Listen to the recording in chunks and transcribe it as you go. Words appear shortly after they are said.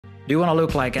Do you want to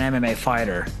look like an MMA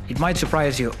fighter? It might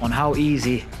surprise you on how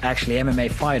easy actually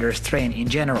MMA fighters train in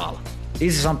general.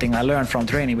 This is something I learned from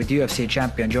training with UFC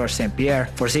champion Georges St. Pierre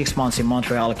for 6 months in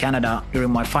Montreal, Canada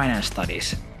during my finance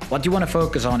studies. What you want to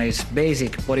focus on is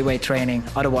basic bodyweight training,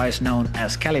 otherwise known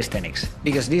as calisthenics,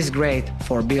 because this is great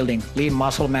for building lean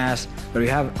muscle mass where you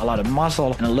have a lot of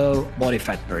muscle and a low body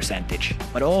fat percentage.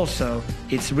 But also,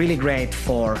 it's really great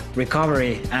for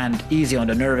recovery and easy on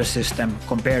the nervous system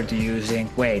compared to using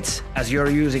weights. As you're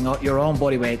using your own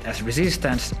body weight as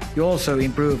resistance, you also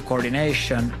improve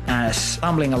coordination as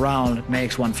stumbling around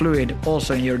makes one fluid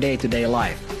also in your day-to-day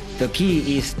life. The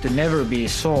key is to never be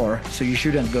sore, so you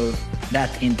shouldn't go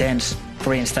that intense,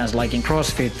 for instance, like in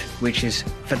CrossFit, which is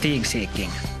fatigue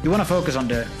seeking. You want to focus on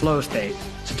the flow state,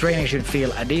 so training should feel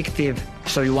addictive,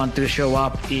 so you want to show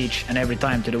up each and every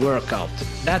time to the workout.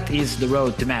 That is the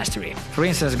road to mastery. For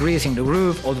instance, greasing the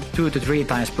groove or 2 to 3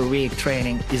 times per week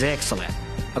training is excellent.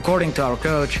 According to our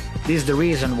coach, this is the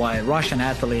reason why Russian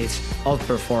athletes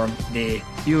outperform the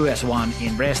US one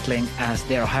in wrestling, as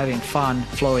they are having fun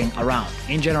flowing around.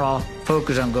 In general,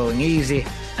 focus on going easy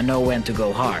and know when to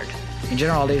go hard. In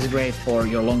general, this is great for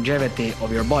your longevity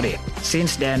of your body.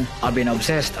 Since then, I've been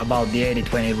obsessed about the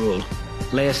 80-20 rule.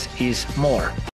 Less is more.